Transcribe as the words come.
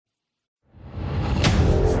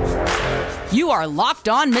You are Locked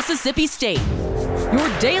On Mississippi State,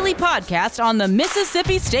 your daily podcast on the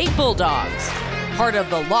Mississippi State Bulldogs, part of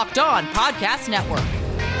the Locked On Podcast Network,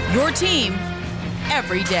 your team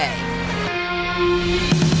every day.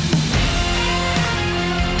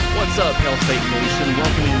 What's up, Hail State Nation?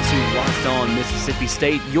 Welcome into Locked On Mississippi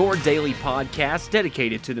State, your daily podcast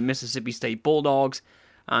dedicated to the Mississippi State Bulldogs.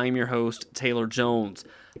 I'm your host, Taylor Jones.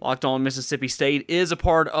 Locked On Mississippi State is a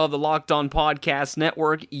part of the Locked On Podcast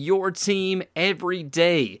Network, your team every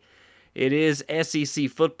day. It is SEC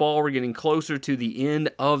football. We're getting closer to the end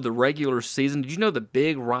of the regular season. Did you know the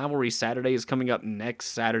big rivalry Saturday is coming up next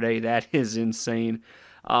Saturday? That is insane.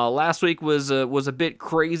 Last week was a bit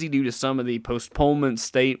crazy due to some of the postponement.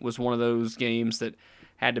 State was one of those games that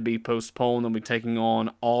had to be postponed. They'll be taking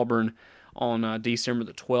on Auburn on December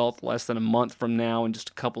the 12th, less than a month from now and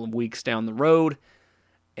just a couple of weeks down the road.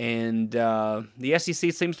 And the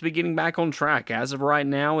SEC seems to be getting back on track. As of right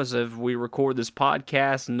now, as of we record this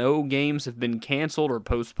podcast, no games have been canceled or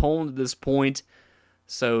postponed at this point.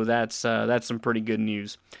 So that's some pretty good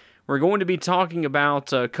news. We're going to be talking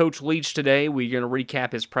about Coach Leach today. We're going to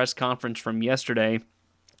recap his press conference from yesterday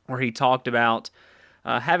where he talked about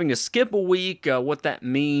having to skip a week, what that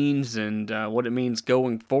means, and what it means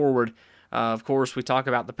going forward. Of course, we talk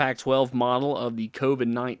about the Pac-12 model of the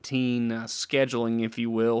COVID-19 scheduling, if you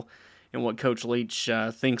will, and what Coach Leach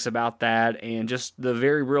thinks about that, and just the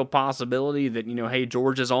very real possibility that, hey,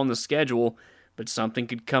 Georgia's on the schedule, but something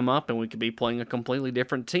could come up and we could be playing a completely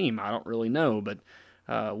different team. I don't really know, but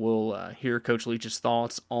we'll hear Coach Leach's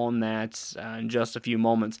thoughts on that in just a few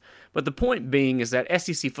moments. But the point being is that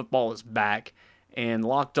SEC football is back, and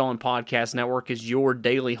Locked On Podcast Network is your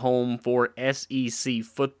daily home for SEC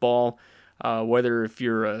football. Whether if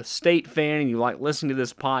you're a State fan and you like listening to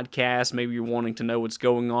this podcast, maybe you're wanting to know what's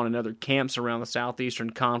going on in other camps around the Southeastern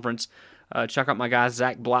Conference, check out my guy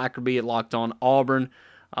Zach Blackerby at Locked On Auburn,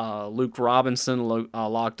 Luke Robinson,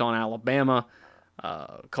 Locked On Alabama,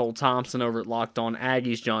 Cole Thompson over at Locked On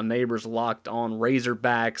Aggies, John Neighbors, Locked On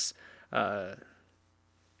Razorbacks,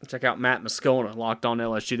 check out Matt Moscona, Locked On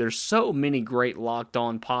LSU. There's so many great Locked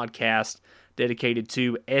On podcasts dedicated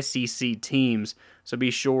to SEC teams. So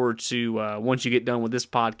be sure to, once you get done with this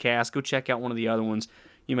podcast, go check out one of the other ones.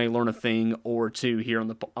 You may learn a thing or two here on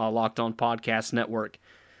the Locked On Podcast Network.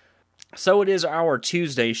 So it is our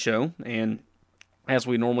Tuesday show, and as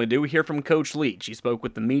we normally do, we hear from Coach Leach. He spoke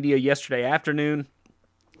with the media yesterday afternoon,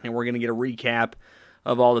 and we're going to get a recap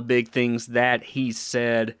of all the big things that he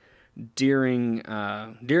said during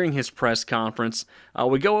his press conference.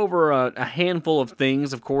 We go over a handful of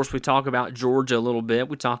things. Of course, we talk about Georgia a little bit.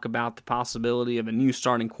 We talk about the possibility of a new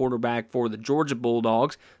starting quarterback for the Georgia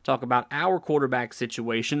Bulldogs. Talk about our quarterback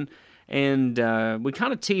situation. And we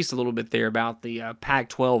kind of teased a little bit there about the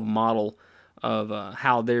Pac-12 model of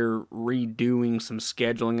how they're redoing some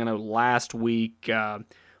scheduling. I know last week, I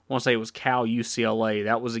want to say it was Cal-UCLA.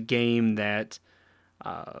 That was a game that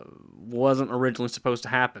wasn't originally supposed to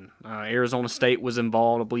happen. Arizona State was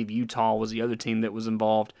involved. I believe Utah was the other team that was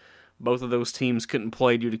involved. Both of those teams couldn't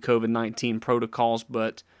play due to COVID-19 protocols,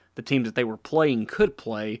 but the teams that they were playing could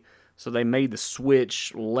play, so they made the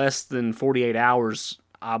switch less than 48 hours,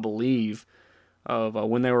 I believe, of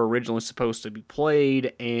when they were originally supposed to be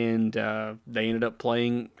played, and they ended up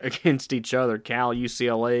playing against each other.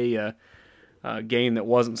 Cal-UCLA, a game that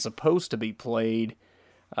wasn't supposed to be played,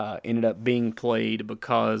 ended up being played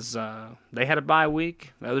because they had a bye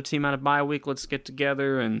week. The other team had a bye week. Let's get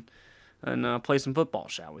together and play some football,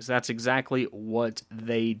 shall we? So that's exactly what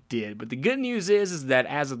they did. But the good news is that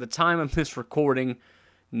as of the time of this recording,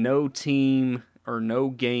 no team or no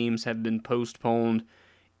games have been postponed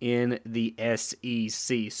in the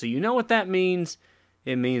SEC. So you know what that means?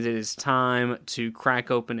 It means it is time to crack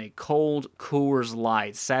open a cold Coors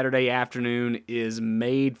Light. Saturday afternoon is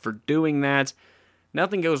made for doing that.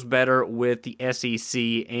 Nothing goes better with the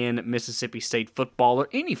SEC and Mississippi State football, or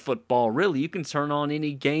any football really. You can turn on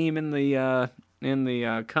any game in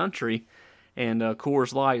the country, and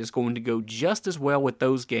Coors Light is going to go just as well with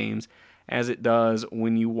those games as it does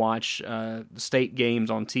when you watch the state games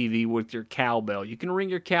on TV with your cowbell. You can ring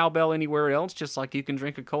your cowbell anywhere else, just like you can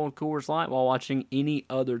drink a cold Coors Light while watching any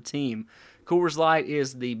other team. Coors Light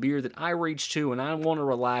is the beer that I reach to, and I want to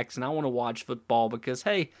relax, and I want to watch football because,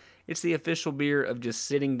 hey, it's the official beer of just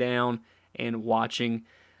sitting down and watching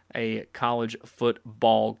a college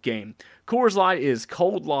football game. Coors Light is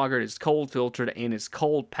cold lagered, it's cold filtered, and it's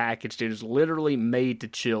cold packaged. It is literally made to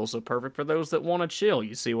chill, so perfect for those that want to chill.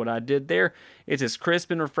 You see what I did there? It's as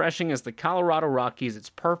crisp and refreshing as the Colorado Rockies.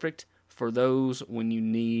 It's perfect for those when you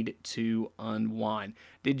need to unwind.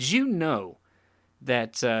 Did you know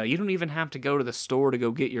that you don't even have to go to the store to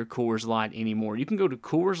go get your Coors Light anymore. You can go to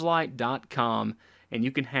CoorsLight.com and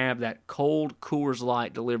you can have that cold Coors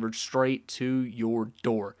Light delivered straight to your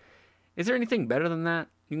door. Is there anything better than that?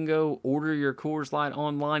 You can go order your Coors Light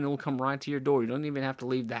online. It'll come right to your door. You don't even have to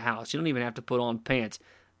leave the house. You don't even have to put on pants.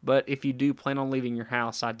 But if you do plan on leaving your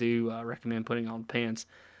house, I do recommend putting on pants.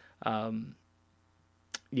 Cold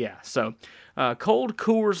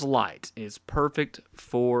Coors Light is perfect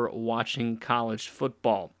for watching college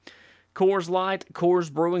football. Coors Light,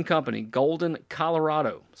 Coors Brewing Company, Golden,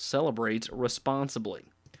 Colorado. Celebrate responsibly.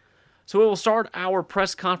 So we will start our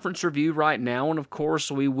press conference review right now, and of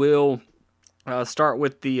course we will start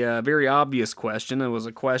with the very obvious question. It was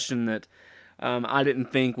a question that I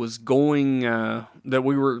didn't think was going, that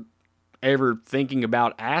we were ever thinking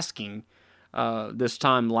about asking this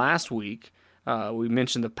time last week. We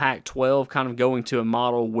mentioned the Pac-12 kind of going to a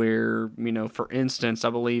model where, for instance, I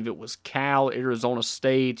believe it was Cal, Arizona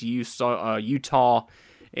State, Utah,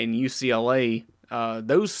 and UCLA.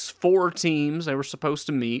 Those four teams, they were supposed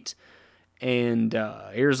to meet, and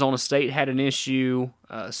Arizona State had an issue,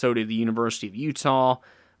 so did the University of Utah,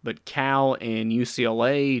 but Cal and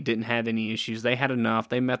UCLA didn't have any issues. They had enough.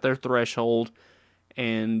 They met their threshold,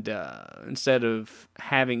 and instead of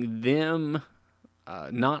having them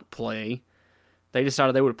not play, they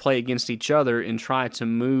decided they would play against each other and try to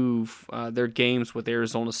move their games with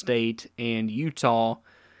Arizona State and Utah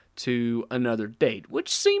to another date, which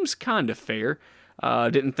seems kind of fair.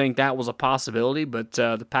 Didn't think that was a possibility, but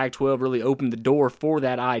the Pac-12 really opened the door for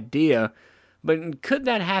that idea. But could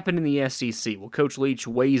that happen in the SEC? Well, Coach Leach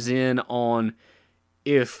weighs in on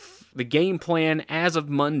if the game plan as of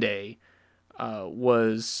Monday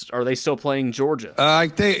are they still playing Georgia? I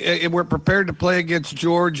think we're prepared to play against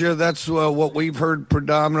Georgia. That's what we've heard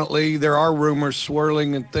predominantly. There are rumors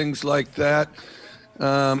swirling and things like that.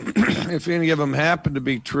 If any of them happen to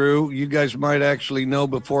be true, you guys might actually know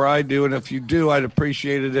before I do. And if you do, I'd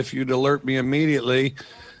appreciate it if you'd alert me immediately.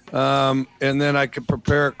 And then I could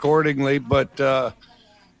prepare accordingly. But,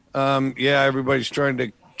 everybody's trying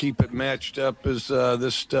to keep it matched up as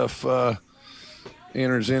this stuff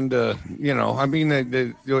enters into,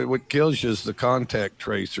 what kills you is the contact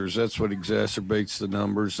tracers. That's what exacerbates the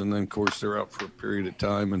numbers. And then, of course, they're out for a period of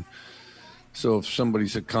time. And so if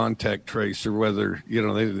somebody's a contact tracer, whether,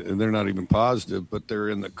 they're not even positive, but they're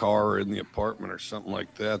in the car or in the apartment or something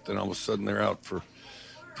like that, then all of a sudden they're out for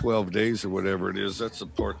 12 days or whatever it is. That's the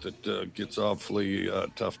part that gets awfully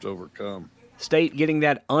tough to overcome. State getting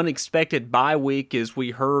that unexpected bye week, as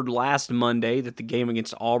we heard last Monday that the game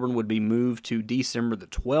against Auburn would be moved to December the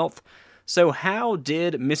 12th. So how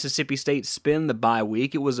did Mississippi State spend the bye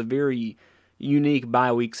week? It was a very unique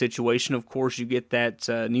bye week situation. Of course, you get that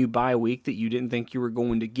new bye week that you didn't think you were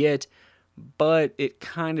going to get, but it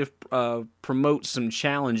kind of promotes some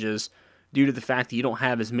challenges due to the fact that you don't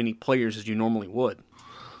have as many players as you normally would.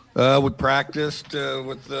 We practiced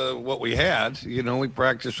with what we had. We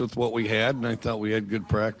practiced with what we had, and I thought we had good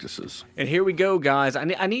practices. And here we go, guys.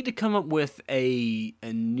 I need to come up with a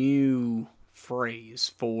new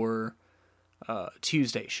phrase for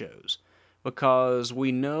Tuesday shows, because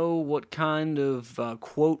we know what kind of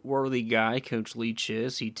quote-worthy guy Coach Leach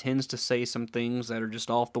is. He tends to say some things that are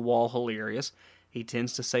just off-the-wall hilarious. He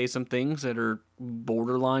tends to say some things that are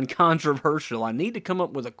borderline controversial. I need to come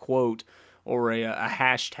up with a quote or a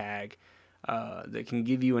hashtag that can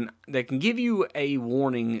give you a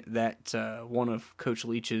warning that one of Coach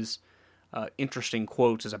Leach's interesting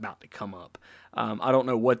quotes is about to come up. I don't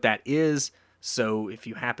know what that is. So if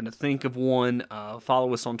you happen to think of one,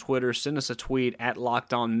 follow us on Twitter. Send us a tweet at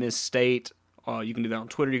LockedOnMissState. You can do that on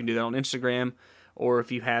Twitter. You can do that on Instagram. Or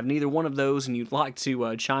if you have neither one of those and you'd like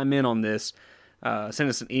to chime in on this, send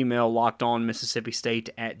us an email,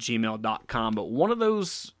 lockedonmississippistate@gmail.com. But one of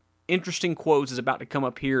those interesting quotes is about to come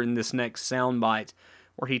up here in this next soundbite,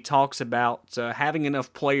 where he talks about having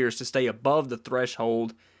enough players to stay above the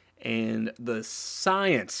threshold and the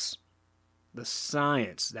science,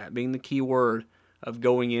 that being the key word, of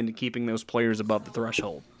going into keeping those players above the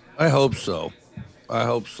threshold. I hope so. I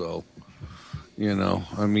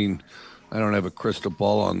don't have a crystal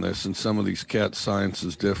ball on this, and some of these cats' science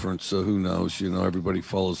is different, so who knows? Everybody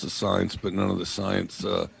follows the science, but none of the science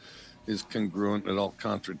is congruent. It all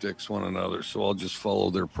contradicts one another, so I'll just follow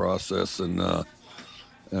their process and go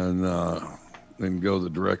the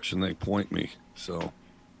direction they point me. So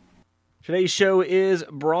today's show is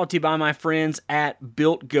brought to you by my friends at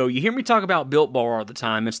Built Go. You hear me talk about Built Bar all the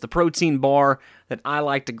time. It's the protein bar that I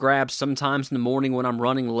like to grab sometimes in the morning when I'm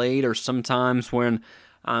running late, or sometimes when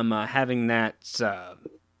I'm having that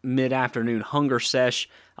mid-afternoon hunger sesh,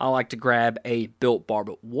 I like to grab a Built Bar.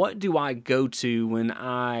 But what do I go to when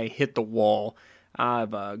I hit the wall?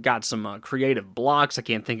 I've got some creative blocks. I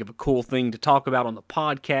can't think of a cool thing to talk about on the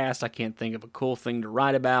podcast. I can't think of a cool thing to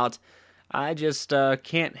write about. I just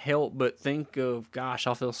can't help but think of, gosh,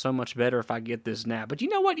 I'll feel so much better if I get this nap. But you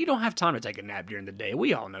know what? You don't have time to take a nap during the day.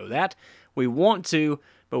 We all know that. We want to,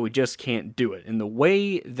 but we just can't do it. And the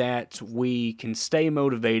way that we can stay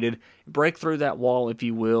motivated, break through that wall, if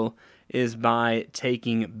you will, is by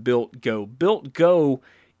taking Built Go. Built Go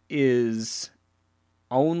is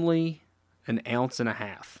only an ounce and a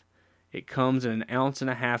half. It comes in an ounce and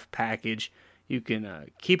a half package. You can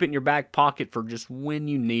keep it in your back pocket for just when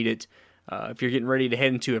you need it. If you're getting ready to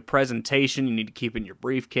head into a presentation, you need to keep it in your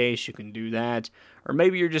briefcase, you can do that. Or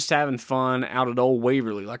maybe you're just having fun out at Old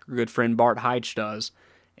Waverly like our good friend Bart Heitch does.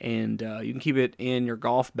 And you can keep it in your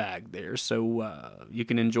golf bag there so you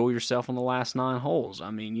can enjoy yourself on the last 9 holes.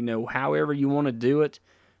 I mean, however you want to do it,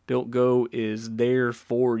 Built Go is there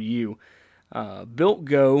for you. Built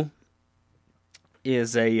Go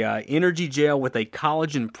is a energy gel with a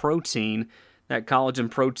collagen protein. That collagen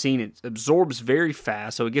protein, it absorbs very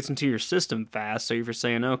fast, so it gets into your system fast. So if you're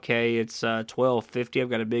saying, okay, it's 12:50, I've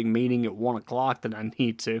got a big meeting at 1 o'clock that I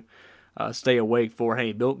need to stay awake for,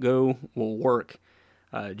 hey, Built Go will work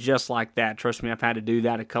just like that. Trust me, I've had to do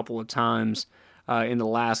that a couple of times in the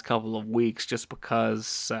last couple of weeks just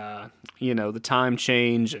because, the time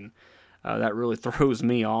change and that really throws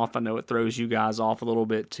me off. I know it throws you guys off a little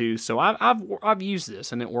bit too. So I've used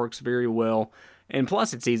this and it works very well. And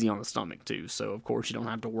plus, it's easy on the stomach, too. So, of course, you don't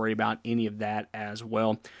have to worry about any of that as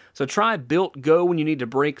well. So, try Built Go when you need to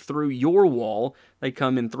break through your wall. They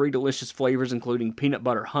come in 3 delicious flavors, including peanut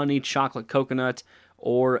butter honey, chocolate coconut,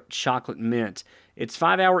 or chocolate mint. It's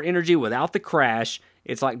 5-hour energy without the crash.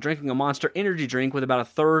 It's like drinking a Monster energy drink with about a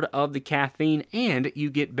third of the caffeine, and you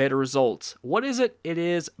get better results. What is it? It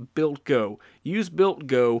is Built Go. Use Built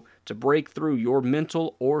Go to break through your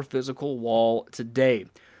mental or physical wall today.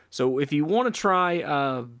 So if you want to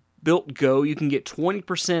try Built Go, you can get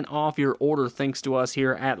 20% off your order thanks to us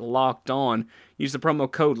here at Locked On. Use the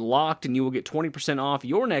promo code LOCKED and you will get 20% off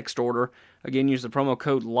your next order. Again, use the promo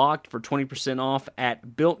code LOCKED for 20% off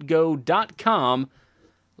at BuiltGo.com.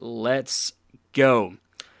 Let's go.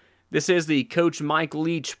 This is the Coach Mike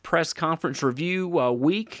Leach press conference review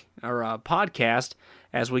week, or podcast,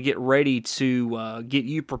 as we get ready to get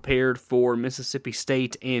you prepared for Mississippi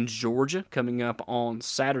State and Georgia coming up on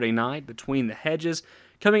Saturday night between the hedges.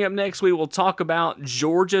 Coming up next, we will talk about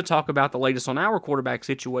Georgia, talk about the latest on our quarterback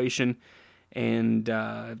situation, and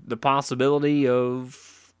the possibility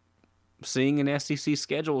of seeing an SEC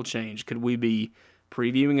schedule change. Could we be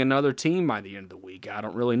previewing another team by the end of the week? I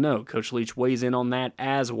don't really know. Coach Leach weighs in on that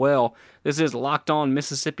as well. This is Locked On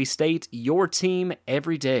Mississippi State, your team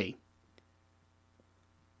every day.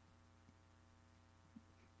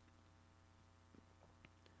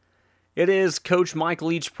 It is Coach Mike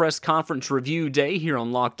Leach press conference review day here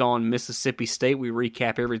on Locked On Mississippi State. We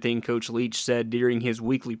recap everything Coach Leach said during his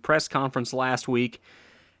weekly press conference last week.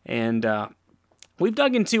 And we've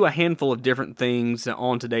dug into a handful of different things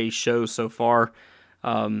on today's show so far.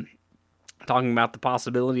 Talking about the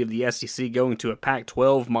possibility of the SEC going to a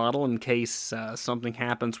Pac-12 model in case something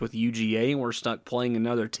happens with UGA and we're stuck playing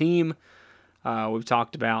another team. We've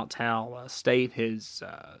talked about how State has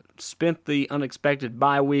spent the unexpected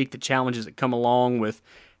bye week, the challenges that come along with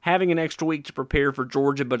having an extra week to prepare for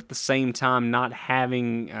Georgia, but at the same time not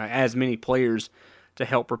having as many players to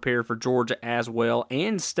help prepare for Georgia as well,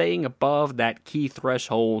 and staying above that key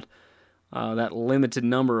threshold, that limited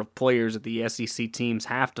number of players that the SEC teams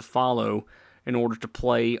have to follow in order to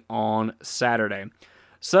play on Saturday.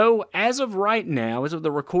 So, as of right now, as of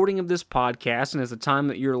the recording of this podcast, and as the time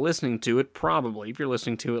that you're listening to it, probably, if you're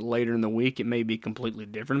listening to it later in the week, it may be completely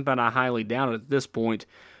different, but I highly doubt it at this point.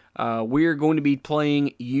 We're going to be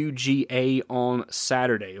playing UGA on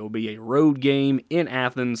Saturday. It will be a road game in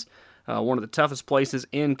Athens, one of the toughest places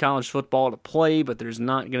in college football to play, but there's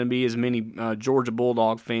not going to be as many Georgia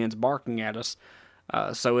Bulldog fans barking at us,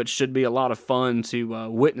 so it should be a lot of fun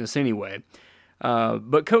to witness anyway.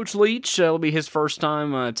 But Coach Leach, will be his first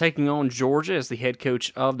time taking on Georgia as the head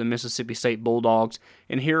coach of the Mississippi State Bulldogs.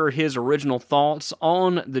 And here are his original thoughts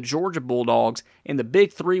on the Georgia Bulldogs and the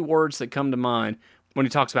big 3 words that come to mind when he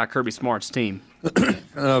talks about Kirby Smart's team.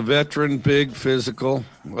 Veteran, big, physical.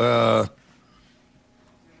 I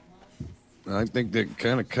think that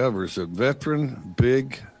kind of covers it. Veteran,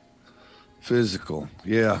 big, physical.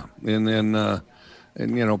 Yeah. And then,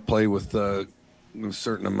 play with a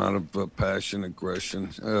certain amount of passion, aggression.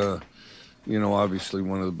 Obviously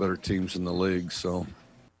one of the better teams in the league. So,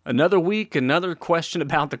 Another week, another question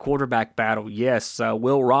about the quarterback battle. Yes,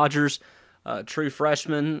 Will Rogers, true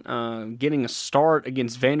freshman, getting a start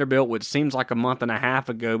against Vanderbilt, which seems like a month and a half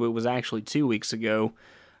ago, but it was actually 2 weeks ago.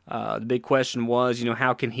 The big question was,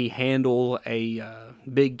 how can he handle a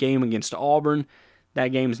big game against Auburn? That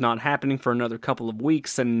game's not happening for another couple of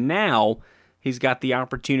weeks, and now he's got the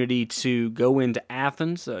opportunity to go into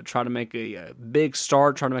Athens, try to make a big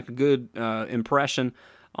start, try to make a good impression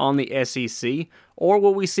on the SEC, or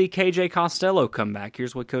will we see KJ Costello come back?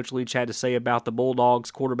 Here's what Coach Leach had to say about the Bulldogs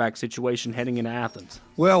quarterback situation heading into Athens.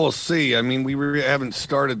 Well, we'll see. I mean, we haven't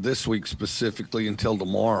started this week specifically until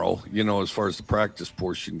tomorrow, as far as the practice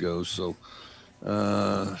portion goes. So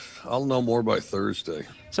I'll know more by Thursday.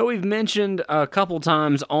 So we've mentioned a couple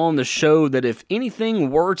times on the show that if anything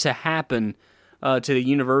were to happen to the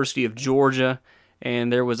University of Georgia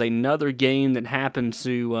and there was another game that happened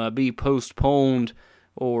to be postponed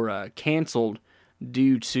or canceled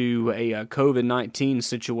due to a COVID-19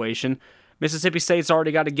 situation, Mississippi State's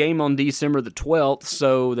already got a game on December the 12th,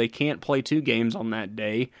 so they can't play 2 games on that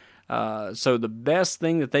day. So the best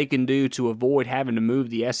thing that they can do to avoid having to move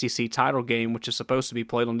the SEC title game, which is supposed to be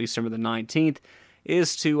played on December the 19th,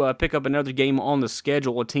 is to pick up another game on the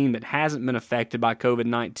schedule, a team that hasn't been affected by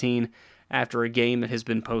COVID-19 after a game that has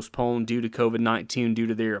been postponed due to COVID-19 due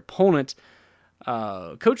to their opponent.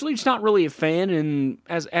 Coach Leach's not really a fan, and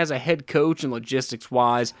as a head coach and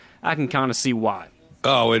logistics-wise, I can kind of see why.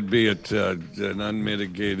 Oh, it'd be an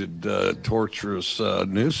unmitigated, torturous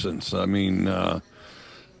nuisance. I mean, what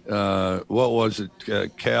was it?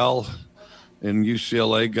 Cal and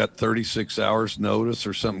UCLA got 36 hours notice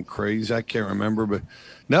or something crazy. I can't remember, but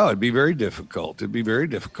no, it'd be very difficult.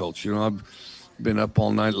 I've been up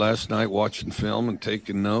all night last night watching film and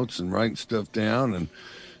taking notes and writing stuff down,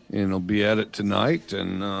 and I'll be at it tonight,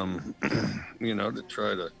 and to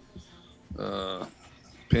try to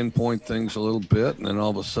pinpoint things a little bit, and then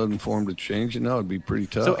all of a sudden for them to change it. It'd be pretty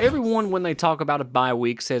tough. So everyone, when they talk about a bye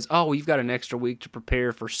week, says, "Oh, you've got an extra week to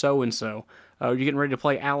prepare for so and so. You're getting ready to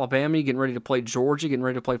play Alabama. You're getting ready to play Georgia. You're getting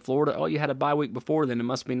ready to play Florida. Oh, you had a bye week before then. It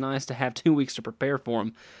must be nice to have 2 weeks to prepare for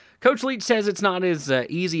them." Coach Leach says it's not as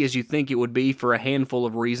easy as you think it would be for a handful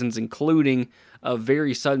of reasons, including a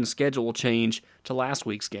very sudden schedule change to last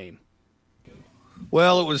week's game.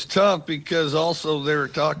 Well, it was tough because also they were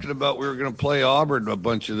talking about we were going to play Auburn a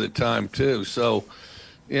bunch of the time too. So,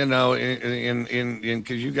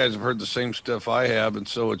 because you guys have heard the same stuff I have, and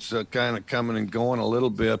so it's kind of coming and going a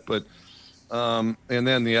little bit. But and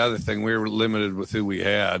then the other thing, we were limited with who we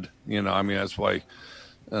had. That's why.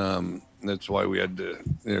 That's why we had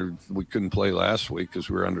to. We couldn't play last week because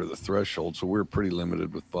we were under the threshold, so we were pretty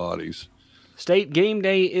limited with bodies. State game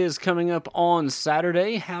day is coming up on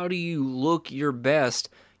Saturday. How do you look your best?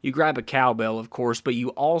 You grab a cowbell, of course, but you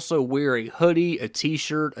also wear a hoodie, a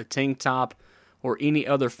t-shirt, a tank top, or any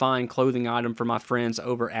other fine clothing item for my friends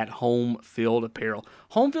over at Home Field Apparel.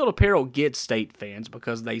 Home Field Apparel gets State fans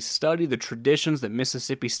because they study the traditions that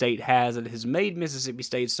Mississippi State has that has made Mississippi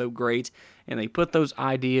State so great, and they put those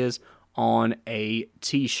ideas on a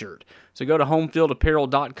t-shirt. So go to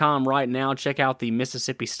homefieldapparel.com right now. Check out the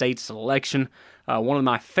Mississippi State selection. One of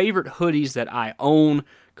my favorite hoodies that I own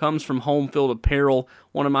comes from Home Field Apparel.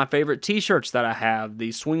 One of my favorite t-shirts that I have,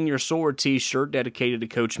 the Swing Your Sword t-shirt dedicated to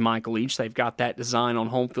Coach Mike Leach. They've got that design on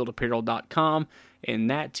homefieldapparel.com,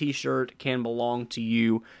 and that t-shirt can belong to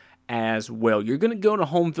you as well. You're going to go to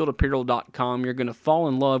homefieldapparel.com. You're going to fall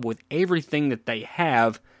in love with everything that they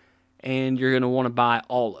have, and you're going to want to buy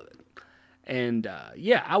all of it. And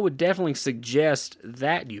I would definitely suggest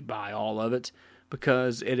that you buy all of it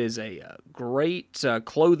because it is a great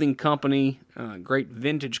clothing company, great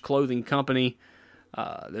vintage clothing company.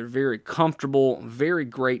 They're very comfortable, very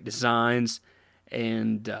great designs,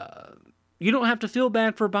 and you don't have to feel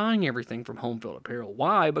bad for buying everything from Home Field Apparel.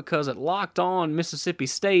 Why? Because at Locked On Mississippi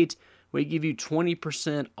State, we give you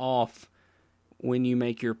 20% off when you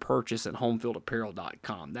make your purchase at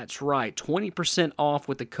homefieldapparel.com. That's right, 20% off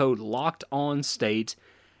with the code LOCKEDONSTATE,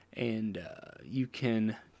 and you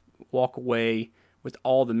can walk away with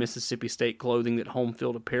all the Mississippi State clothing that Home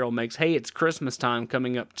Field Apparel makes. Hey, it's Christmas time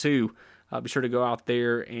coming up too. Be sure to go out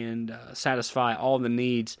there and satisfy all the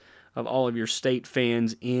needs of all of your State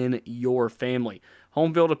fans in your family.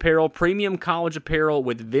 Home Field Apparel, premium college apparel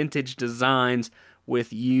with vintage designs,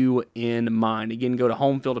 with you in mind. Again, go to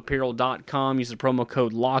homefieldapparel.com. Use the promo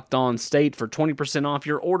code LOCKEDONSTATE for 20% off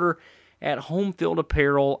your order at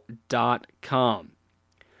homefieldapparel.com.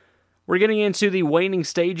 We're getting into the waning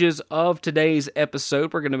stages of today's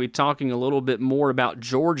episode. We're going to be talking a little bit more about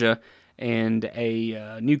Georgia and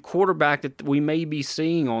a new quarterback that we may be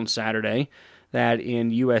seeing on Saturday. that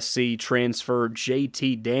in USC transfer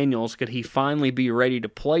JT Daniels, could he finally be ready to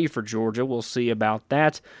play for Georgia? We'll see about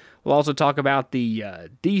that. We'll also talk about the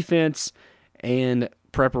defense and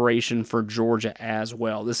preparation for Georgia as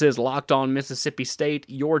well. This is Locked On Mississippi State,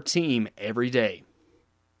 your team every day.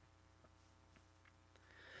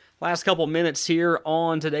 Last couple minutes here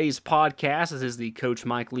on today's podcast. This is the Coach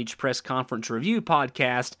Mike Leach Press Conference Review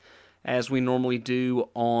podcast, as we normally do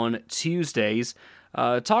on Tuesdays.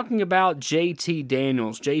 Talking about JT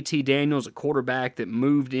Daniels. JT Daniels, a quarterback that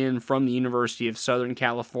moved in from the University of Southern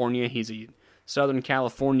California. He's a Southern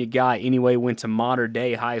California guy anyway, went to Modern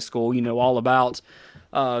Day High School. You know all about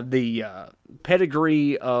the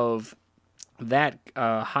pedigree of that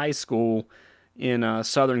high school in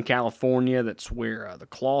Southern California. That's where the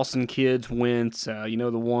Clawson kids went.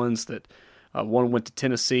 The ones that one went to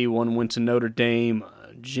Tennessee, one went to Notre Dame.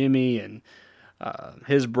 Jimmy and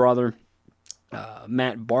his brother,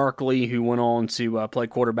 Matt Barkley, who went on to play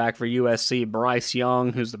quarterback for USC. Bryce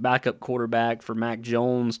Young, who's the backup quarterback for Mac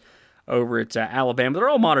Jones over at Alabama. They're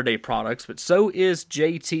all modern-day products, but so is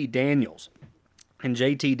JT Daniels. And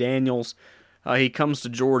JT Daniels, he comes to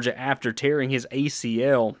Georgia after tearing his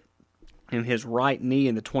ACL in his right knee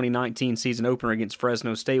in the 2019 season opener against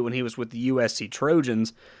Fresno State when he was with the USC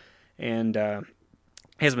Trojans, and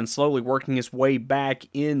has been slowly working his way back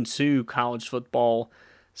into college football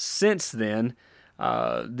since then.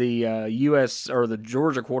 The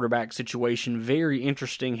Georgia quarterback situation, very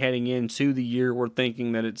interesting heading into the year. We're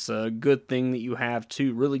thinking that it's a good thing that you have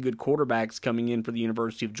two really good quarterbacks coming in for the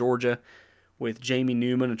University of Georgia, with Jamie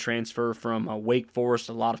Newman, a transfer from Wake Forest.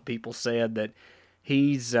 A lot of people said that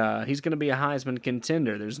he's going to be a Heisman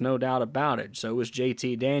contender. There's no doubt about it. So is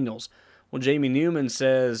JT Daniels. Well, Jamie Newman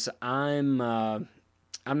says, I'm not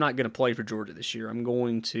going to play for Georgia this year. I'm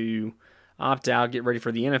going to opt out, get ready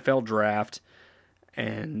for the NFL draft.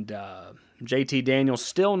 And JT Daniels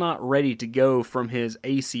still not ready to go from his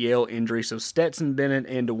ACL injury. So Stetson Bennett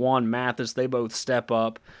and DeJuan Mathis, they both step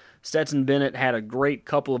up. Stetson Bennett had a great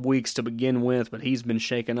couple of weeks to begin with, but he's been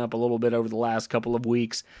shaken up a little bit over the last couple of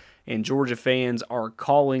weeks. And Georgia fans are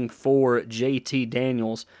calling for JT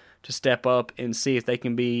Daniels to step up and see if they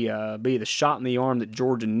can be the shot in the arm that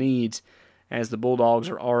Georgia needs, as the Bulldogs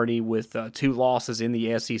are already with two losses in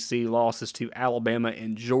the SEC, losses to Alabama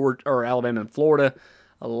and Alabama and Florida.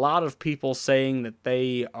 A lot of people saying that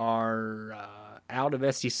they are out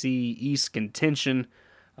of SEC East contention.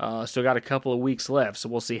 Still got a couple of weeks left, so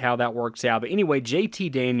we'll see how that works out. But anyway,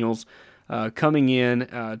 JT Daniels coming in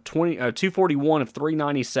 241 of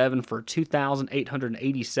 397 for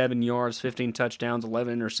 2,887 yards, 15 touchdowns,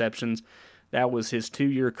 11 interceptions. That was his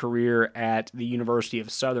 2-year career at the University of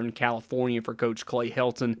Southern California for Coach Clay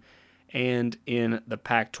Helton and in the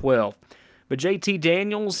Pac-12. But JT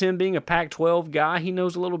Daniels, him being a Pac-12 guy, he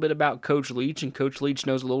knows a little bit about Coach Leach, and Coach Leach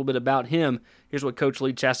knows a little bit about him. Here's what Coach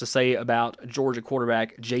Leach has to say about Georgia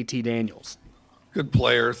quarterback JT Daniels. Good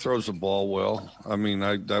player, throws the ball well. I mean,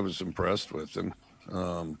 I was impressed with him.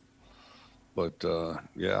 The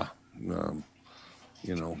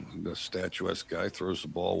statuesque guy throws the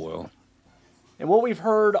ball well. And what we've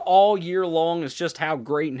heard all year long is just how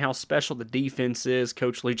great and how special the defense is.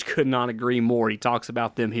 Coach Leach could not agree more. He talks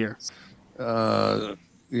about them here.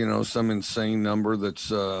 Some insane number that's,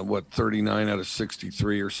 39 out of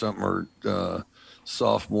 63 or something are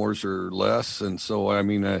sophomores or less. And so, I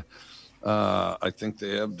mean, I think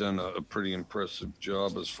they have done a pretty impressive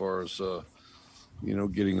job as far as,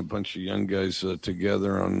 getting a bunch of young guys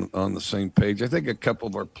together on the same page. I think a couple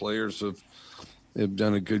of our players have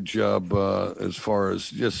done a good job as far as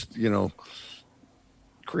just,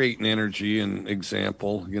 creating energy and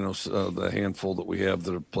example, the handful that we have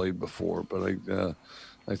that have played before. But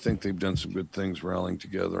I think they've done some good things rallying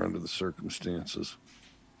together under the circumstances.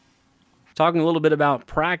 Talking a little bit about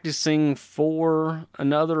practicing for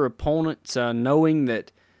another opponent, knowing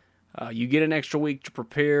that you get an extra week to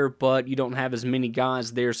prepare, but you don't have as many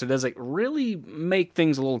guys there. So does it really make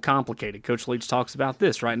things a little complicated? Coach Leach talks about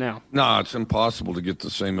this right now. No, it's impossible to get the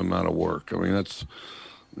same amount of work. I mean, that's,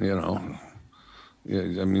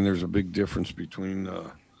 there's a big difference between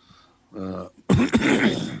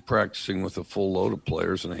practicing with a full load of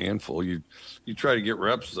players and a handful. You try to get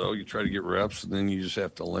reps, though. You try to get reps, and then you just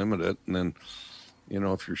have to limit it. And then,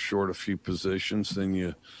 if you're short a few positions,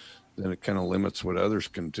 then it kind of limits what others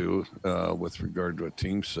can do with regard to a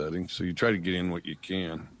team setting. So you try to get in what you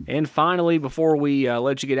can. And finally, before we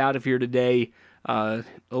let you get out of here today, a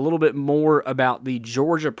little bit more about the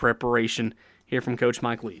Georgia preparation here from Coach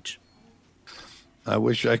Mike Leach. I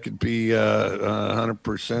wish I could be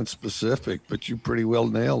 100% specific, but you pretty well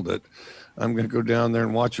nailed it. I'm going to go down there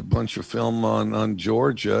and watch a bunch of film on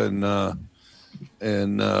Georgia, and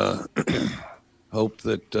and hope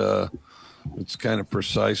that it's kind of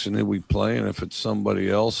precise in who we play. And if it's somebody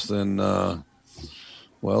else, then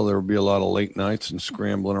well, there will be a lot of late nights and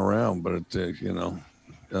scrambling around. But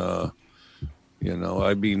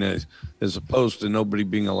I mean, as opposed to nobody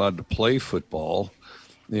being allowed to play football,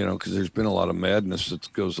 because there's been a lot of madness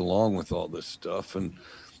that goes along with all this stuff, and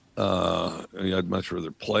I'd much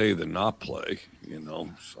rather play than not play.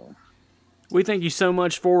 So. We thank you so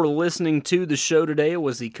much for listening to the show today. It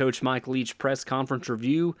was the Coach Mike Leach press conference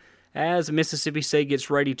review as Mississippi State gets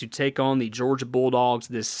ready to take on the Georgia Bulldogs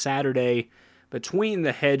this Saturday. Between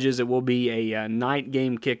the hedges, it will be a night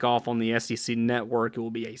game kickoff on the SEC Network. It will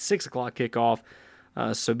be a 6 o'clock kickoff,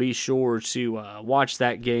 so be sure to watch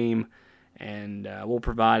that game, and we'll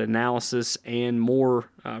provide analysis and more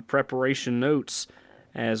preparation notes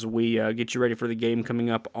as we get you ready for the game coming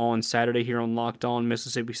up on Saturday here on Locked On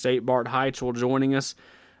Mississippi State. Bart Heitz will joining us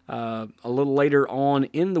a little later on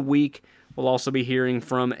in the week. We'll also be hearing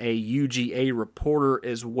from a UGA reporter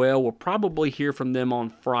as well. We'll probably hear from them on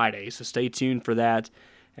Friday, so stay tuned for that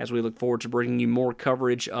as we look forward to bringing you more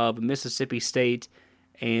coverage of Mississippi State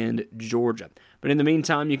and Georgia. But in the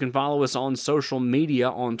meantime, you can follow us on social media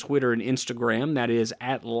on Twitter and Instagram. That is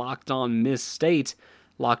at Locked On Miss State,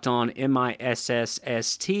 Locked On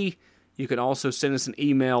MISSST. You can also send us an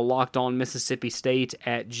email,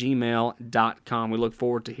 lockedonmississippistate@gmail.com. We look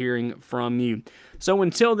forward to hearing from you. So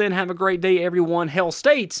until then, have a great day, everyone. Hail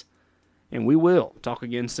State, and we will talk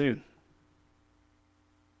again soon.